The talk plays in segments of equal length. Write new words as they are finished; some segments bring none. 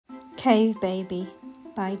Cave Baby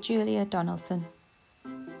by Julia Donaldson.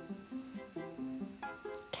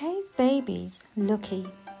 Cave Baby's lucky.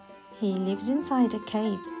 He lives inside a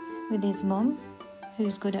cave with his mum,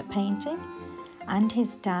 who's good at painting, and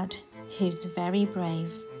his dad, who's very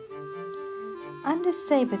brave. And a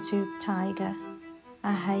saber-toothed tiger,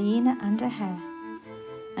 a hyena and a hare,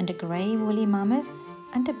 and a grey woolly mammoth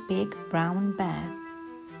and a big brown bear.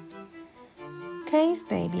 Cave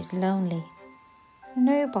Baby's lonely.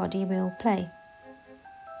 Nobody will play.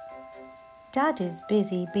 Dad is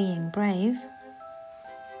busy being brave.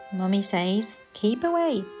 Mummy says, keep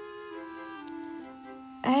away.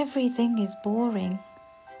 Everything is boring.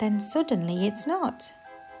 Then suddenly it's not.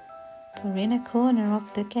 For in a corner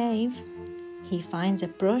of the cave, he finds a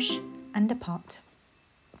brush and a pot.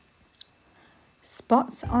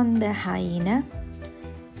 Spots on the hyena,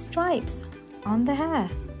 stripes on the hare,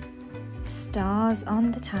 stars on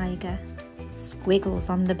the tiger, squiggles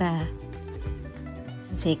on the bear,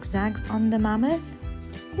 zigzags on the mammoth.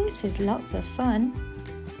 This is lots of fun.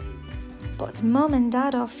 But Mum and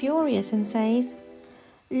Dad are furious and says,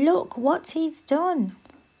 look what he's done.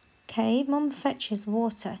 Cave Mum fetches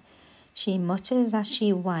water. She mutters as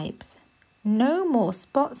she wipes. No more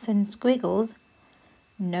spots and squiggles.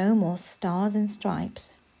 No more stars and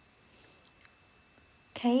stripes.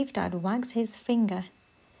 Cave Dad wags his finger.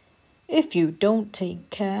 If you don't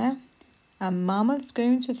take care, a mammoth's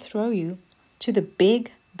going to throw you to the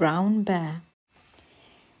big brown bear.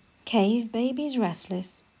 Cave Baby's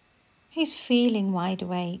restless. He's feeling wide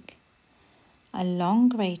awake. A long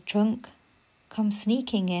grey trunk comes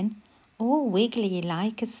sneaking in, all wiggly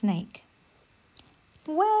like a snake.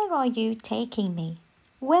 Where are you taking me?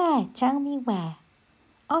 Where? Tell me where.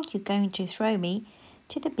 Are you going to throw me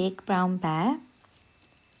to the big brown bear?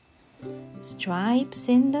 Stripes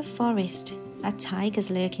in the forest, a tiger's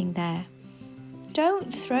lurking there.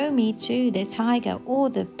 Don't throw me to the tiger or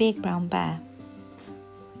the big brown bear.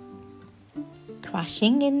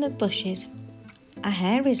 Crashing in the bushes, a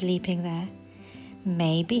hare is leaping there.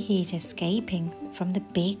 Maybe he's escaping from the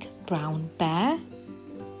big brown bear.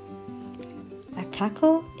 A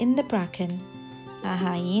cackle in the bracken, a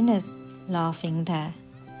hyena's laughing there.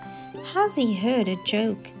 Has he heard a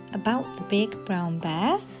joke about the big brown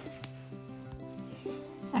bear?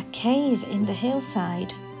 A cave in the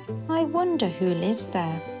hillside. I wonder who lives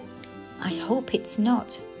there. I hope it's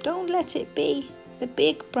not. Don't let it be the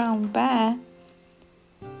big brown bear.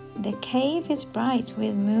 The cave is bright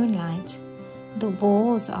with moonlight. The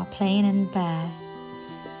walls are plain and bare.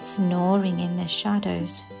 Snoring in the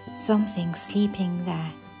shadows, something sleeping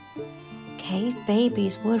there. Cave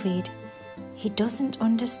Baby's worried. He doesn't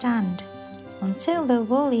understand until the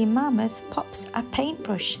woolly mammoth pops a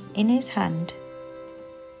paintbrush in his hand.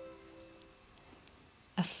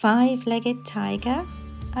 A five-legged tiger,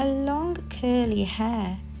 a long curly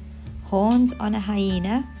hair, horns on a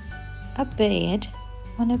hyena, a beard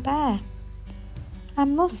on a bear, a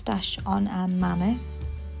moustache on a mammoth.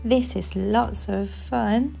 This is lots of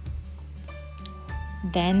fun.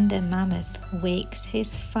 Then the mammoth wakes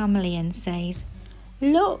his family and says,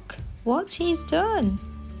 look what he's done.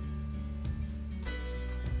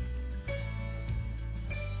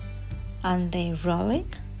 And they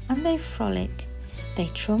rollick and they frolic. They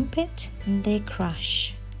trumpet and they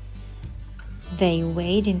crash. They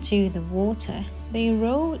wade into the water. They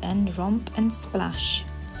roll and romp and splash.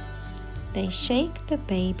 They shake the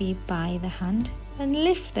baby by the hand and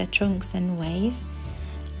lift their trunks and wave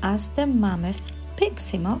as the mammoth picks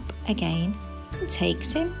him up again and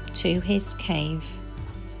takes him to his cave.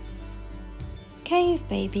 Cave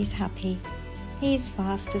Baby's happy. He's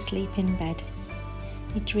fast asleep in bed.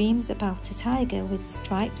 He dreams about a tiger with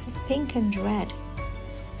stripes of pink and red,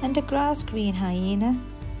 and a grass-green hyena,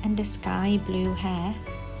 and a sky-blue hare,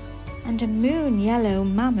 and a moon-yellow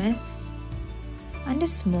mammoth, and a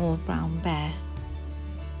small brown bear.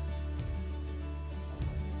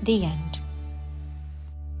 The end.